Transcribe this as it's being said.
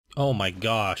Oh my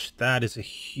gosh, that is a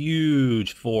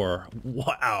huge 4.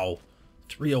 Wow,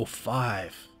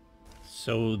 305.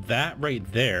 So that right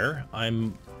there,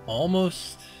 I'm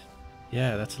almost...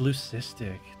 Yeah, that's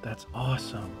leucistic. That's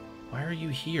awesome. Why are you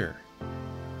here?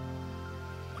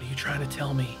 What are you trying to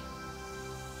tell me?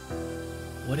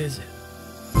 What is it?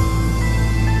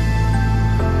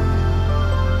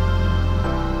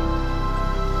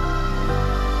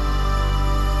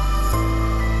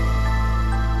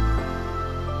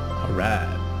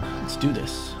 Alright, let's do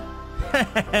this.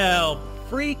 Hell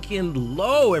freaking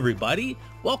low, everybody.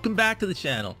 Welcome back to the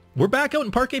channel. We're back out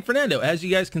in Parque Fernando, as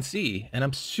you guys can see, and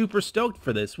I'm super stoked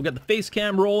for this. We got the face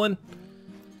cam rolling.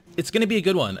 It's gonna be a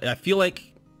good one. I feel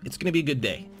like it's gonna be a good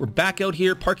day. We're back out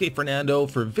here, Parque Fernando,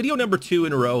 for video number 2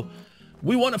 in a row.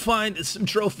 We want to find some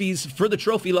trophies for the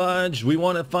trophy lodge. We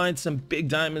want to find some big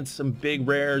diamonds, some big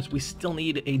rares. We still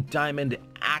need a diamond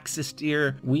axis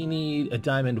deer. We need a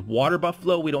diamond water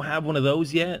buffalo. We don't have one of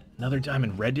those yet. Another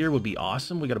diamond red deer would be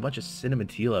awesome. We got a bunch of cinnamon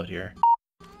teal out here.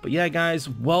 But yeah, guys,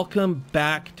 welcome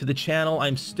back to the channel.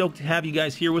 I'm stoked to have you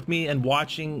guys here with me and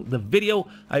watching the video.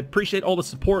 I appreciate all the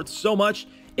support so much.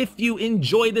 If you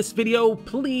enjoy this video,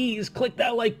 please click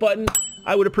that like button.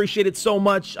 I would appreciate it so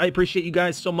much. I appreciate you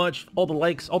guys so much. All the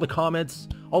likes, all the comments,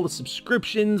 all the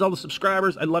subscriptions, all the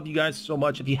subscribers. I love you guys so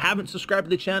much. If you haven't subscribed to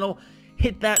the channel,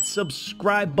 hit that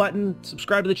subscribe button.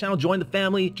 Subscribe to the channel, join the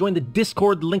family, join the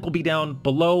Discord. The link will be down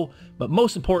below. But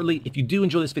most importantly, if you do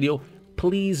enjoy this video,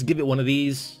 please give it one of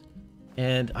these.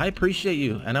 And I appreciate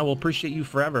you, and I will appreciate you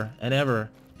forever and ever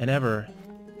and ever.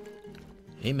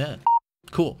 Amen.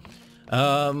 Cool.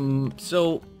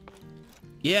 So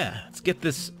yeah, let's get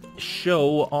this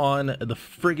show on the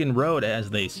friggin' road, as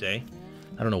they say.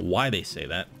 I don't know why they say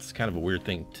that. It's kind of a weird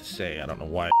thing to say. I don't know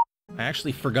why. I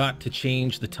actually forgot to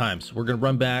change the time, so we're gonna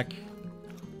run back.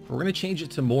 We're gonna change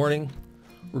it to morning.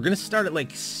 We're gonna start at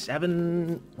like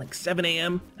 7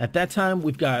 a.m. At that time,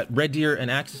 we've got red deer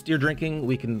and axis deer drinking.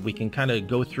 We can kind of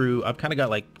go through. I've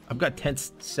got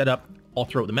tents set up all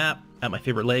throughout the map at my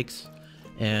favorite lakes.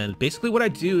 And basically what I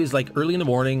do is, like, early in the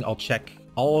morning, I'll check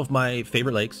all of my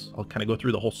favorite lakes. I'll kind of go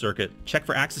through the whole circuit, check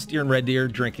for axis deer and red deer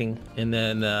drinking, and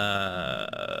then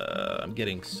I'm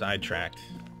getting sidetracked.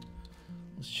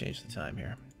 Let's change the time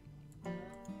here.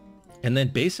 And then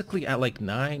basically at like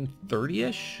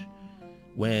 9:30ish,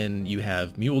 when you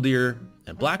have mule deer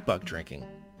and blackbuck drinking,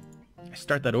 I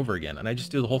start that over again, and I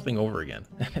just do the whole thing over again.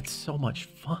 And it's so much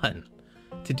fun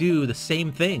to do the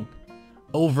same thing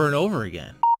over and over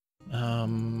again.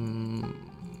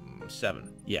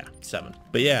 7. Yeah, 7.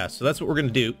 But yeah, so that's what we're gonna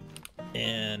do.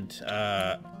 And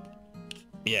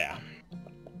yeah.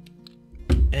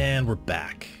 And we're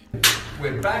back.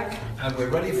 We're back and we're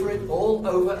ready for it all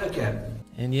over again.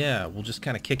 And yeah, we'll just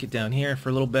kind of kick it down here for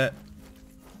a little bit.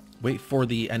 Wait for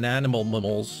the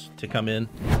animals to come in.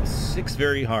 6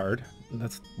 very hard.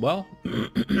 That's, well,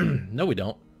 no we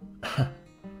don't.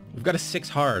 We've got a 6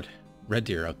 hard red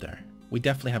deer out there. We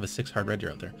definitely have a 6 hard red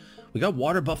deer out there. We got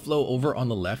water buffalo over on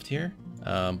the left here,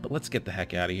 but let's get the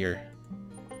heck out of here.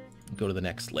 Go to the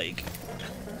next lake.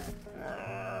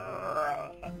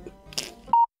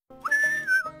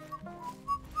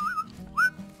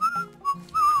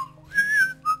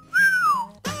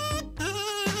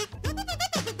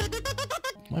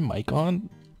 My mic on?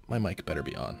 My mic better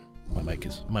be on. My mic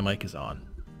is on.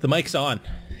 The mic's on.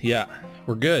 Yeah,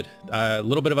 we're good. A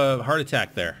little bit of a heart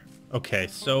attack there. Okay,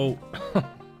 so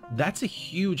that's a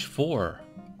huge 4.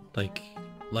 Like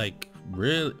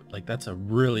really, like that's a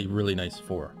really, really nice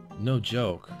 4. No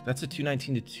joke. That's a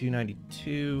 219 to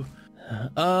 292.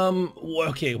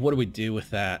 Okay, what do we do with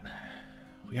that?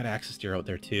 We got axis deer out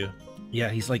there too. Yeah,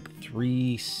 he's like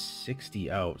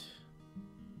 360 out.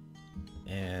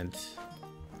 And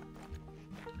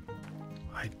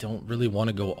I don't really want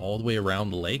to go all the way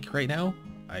around the lake right now.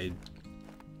 I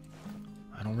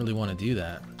don't really want to do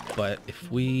that. But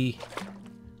if we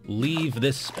leave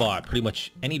this spot, pretty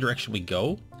much any direction we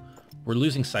go, we're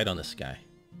losing sight on this guy.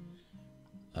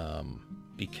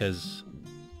 Because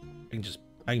I can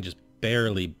just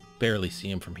barely see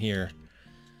him from here.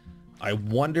 I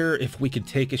wonder if we could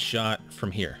take a shot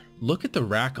from here. Look at the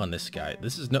rack on this guy.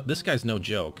 This guy's no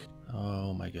joke.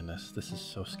 Oh my goodness, this is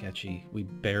so sketchy. We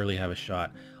barely have a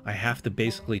shot. I have to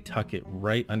basically tuck it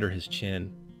right under his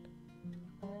chin.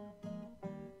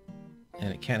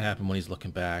 And it can't happen when he's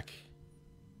looking back.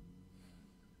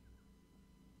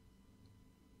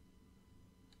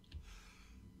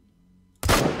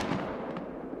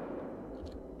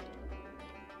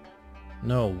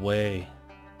 No way.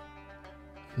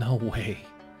 No way.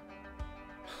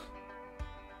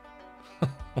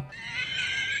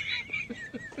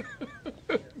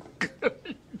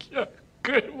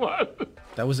 Good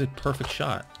That was a perfect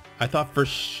shot. I thought for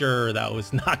sure that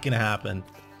was not gonna happen,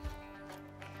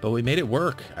 but we made it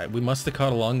work. We must have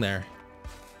caught along there.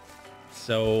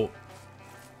 So,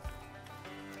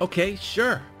 okay,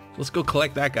 sure. Let's go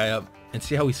collect that guy up and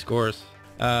see how he scores.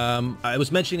 I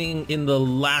was mentioning in the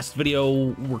last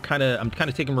video, I'm kind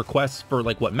of taking requests for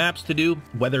like what maps to do,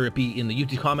 whether it be in the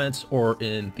YouTube comments or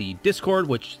in the Discord,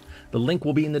 which the link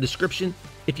will be in the description.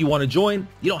 If you want to join,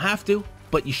 you don't have to,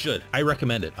 but you should. I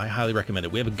recommend it. I highly recommend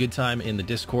it. We have a good time in the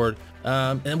Discord.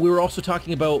 And we were also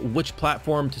talking about which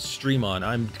platform to stream on.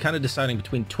 I'm kind of deciding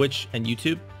between Twitch and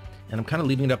YouTube, and I'm kind of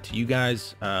leaving it up to you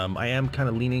guys. I am kind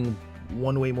of leaning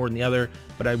one way more than the other,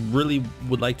 but I really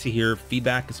would like to hear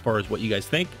feedback as far as what you guys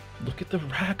think. Look at the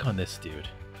rack on this dude.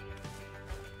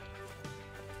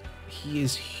 He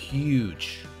is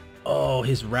huge. Oh,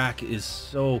 his rack is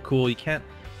so cool. You can't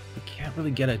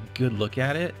really get a good look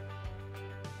at it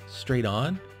straight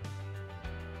on,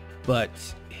 but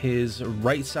his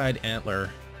right side antler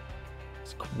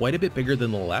is quite a bit bigger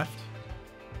than the left,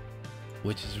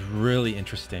 which is really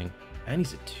interesting. And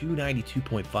he's a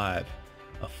 292.5.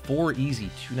 A 4 easy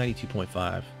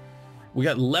 292.5. We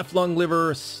got left lung,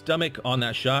 liver, stomach on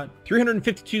that shot.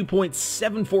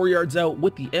 352.74 yards out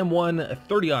with the M1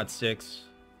 30-06.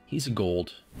 He's a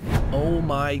gold. Oh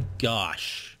my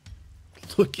gosh.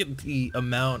 Look at the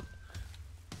amount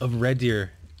of red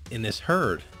deer in this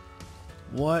herd.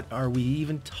 What are we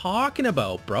even talking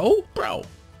about, bro? Bro.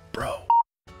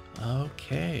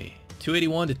 Okay.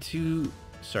 281 to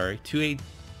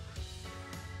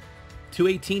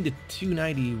 218 to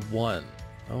 291.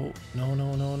 Oh,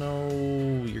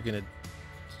 no. You're gonna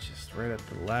just right at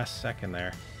the last second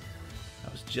there. I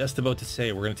was just about to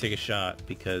say we're gonna take a shot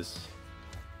because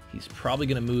he's probably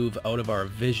gonna move out of our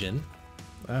vision.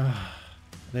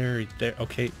 There.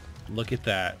 Okay, look at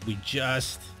that. We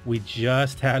just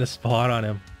had a spot on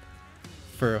him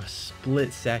for a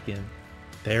split second.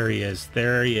 There he is.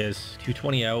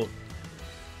 220 out.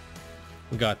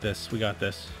 We got this.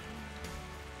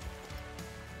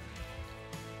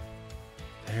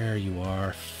 There you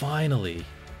are, finally.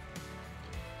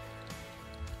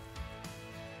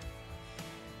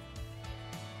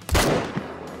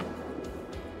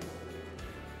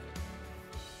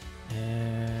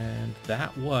 And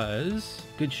that was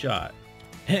a good shot.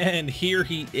 And here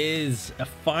he is. I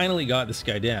finally got this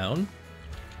guy down.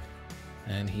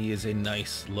 And he is a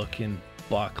nice looking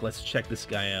buck. Let's check this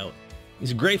guy out.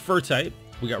 He's a gray fur type.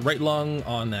 We got right lung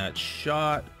on that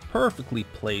shot. Perfectly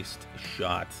placed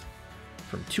shot.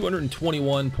 From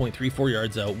 221.34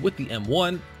 yards out with the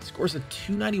M1, scores a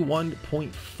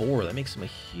 291.4. That makes him a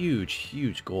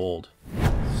huge gold.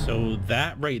 So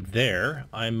that right there,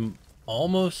 I'm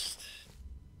almost,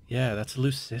 yeah, that's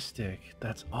leucistic.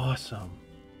 That's awesome.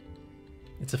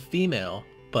 It's a female,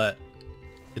 but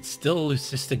it's still a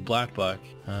leucistic blackbuck.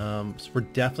 So we're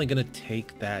definitely gonna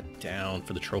take that down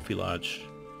for the trophy lodge.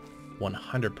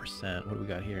 100%. What do we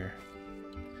got here?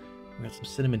 We got some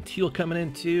cinnamon teal coming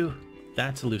in too.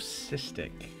 That's a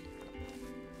leucistic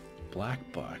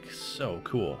blackbuck. So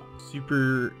cool.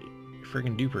 Super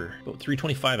friggin' duper. About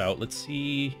 325 out. Let's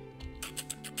see.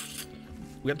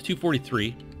 We got the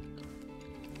 243.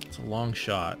 It's a long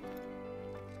shot,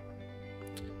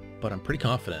 but I'm pretty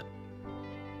confident.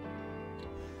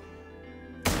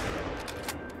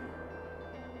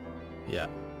 Yeah.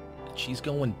 She's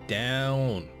going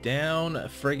down a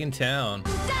friggin' town.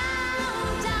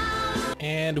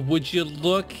 And would you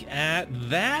look at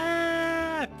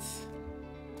that?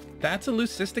 That's a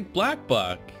leucistic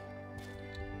blackbuck.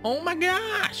 Oh my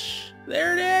gosh.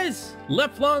 There it is.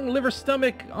 Left lung, liver,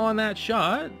 stomach on that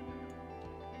shot.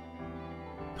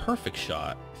 Perfect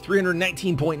shot.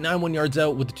 319.91 yards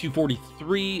out with the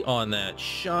 243 on that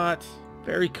shot.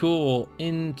 Very cool.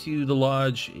 Into the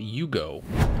lodge you go.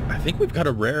 I think we've got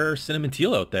a rare cinnamon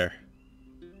teal out there.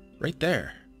 Right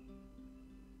there.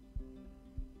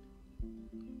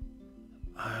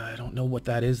 I don't know what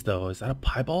that is though. Is that a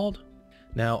piebald?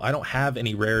 Now, I don't have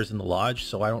any rares in the lodge,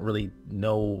 so I don't really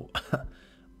know.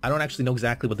 I don't actually know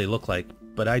exactly what they look like,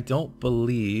 but I don't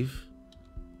believe.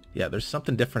 Yeah, there's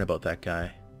something different about that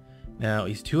guy. Now,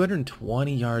 he's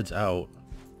 220 yards out,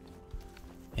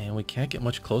 and we can't get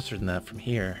much closer than that from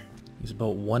here. He's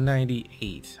about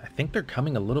 198. I think they're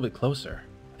coming a little bit closer.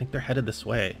 I think they're headed this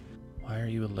way. Why are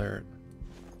you alert?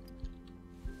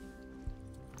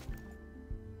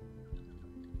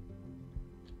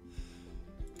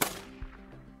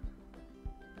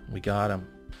 We got him.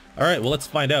 All right, well, let's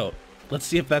find out. Let's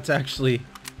see if that's actually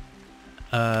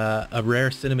a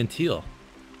rare cinnamon teal.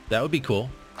 That would be cool.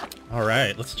 All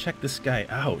right, let's check this guy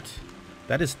out.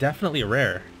 That is definitely a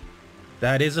rare.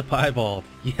 That is a piebald.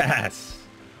 Yes.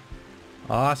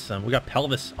 Awesome. We got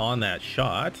pelvis on that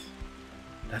shot.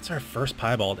 That's our first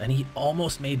piebald, and he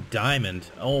almost made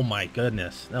diamond. Oh my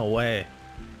goodness. No way.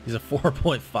 He's a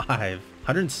 4.5.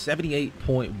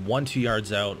 178.12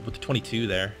 yards out with the 22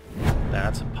 there.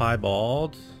 That's a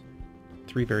piebald.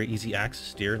 3 very easy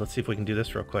axis deer. Let's see if we can do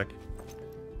this real quick.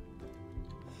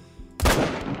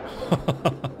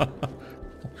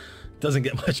 Doesn't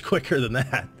get much quicker than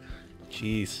that.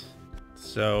 Jeez.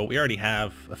 So we already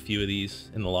have a few of these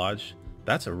in the lodge.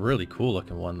 That's a really cool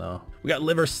looking one though. We got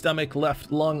liver, stomach,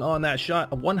 left lung on that shot.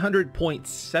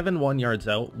 100.71 yards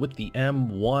out with the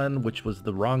M1, which was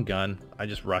the wrong gun. I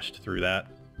just rushed through that.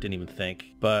 Didn't even think,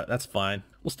 but that's fine.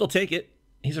 We'll still take it.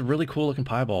 He's a really cool looking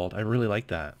piebald. I really like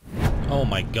that. Oh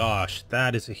my gosh,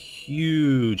 that is a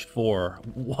huge 4.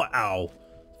 Wow.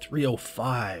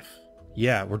 305.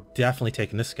 Yeah, we're definitely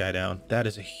taking this guy down. That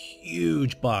is a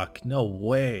huge buck. No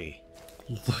way.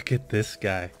 Look at this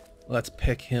guy. Let's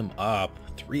pick him up.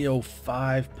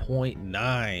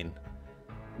 305.9.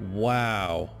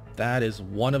 Wow. That is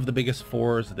one of the biggest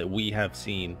 4s that we have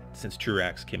seen since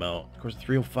TruRACS came out. Of course,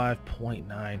 305.9.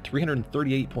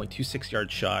 338.26 yard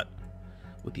shot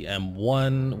with the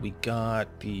M1. We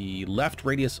got the left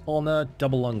radius ulna,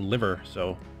 double lung liver.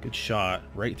 So good shot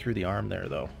right through the arm there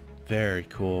though. Very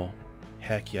cool.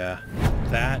 Heck yeah.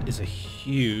 That is a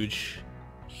huge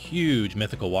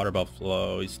mythical water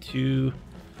buffalo. He's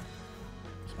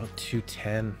about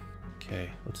 210. Okay,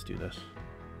 let's do this.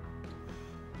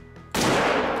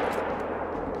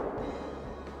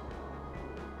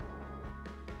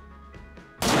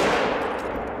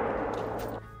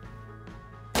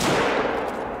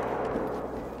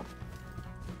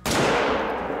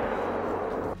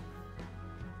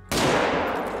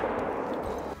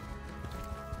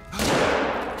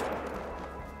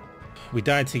 We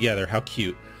died together. How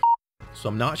cute. So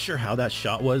I'm not sure how that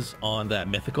shot was on that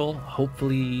mythical.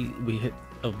 Hopefully we hit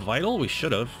a vital. We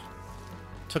should have.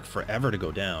 Took forever to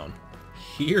go down.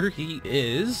 Here he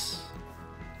is.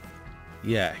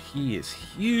 Yeah, he is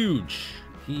huge.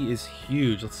 He is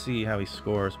huge. Let's see how he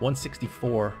scores.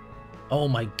 164. Oh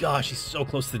my gosh, he's so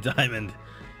close to diamond.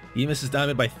 He misses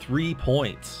diamond by 3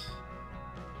 points.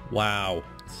 Wow,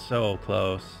 so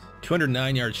close.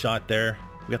 209 yard shot there.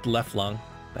 We got the left lung.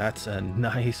 That's a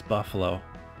nice buffalo.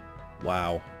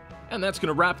 Wow. And that's going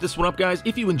to wrap this one up, guys.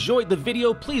 If you enjoyed the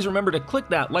video, please remember to click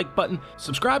that like button.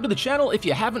 Subscribe to the channel if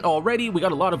you haven't already. We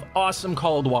got a lot of awesome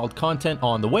Call of the Wild content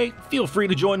on the way. Feel free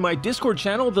to join my Discord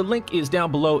channel. The link is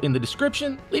down below in the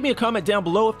description. Leave me a comment down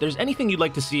below if there's anything you'd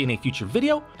like to see in a future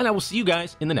video, and I will see you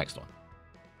guys in the next one.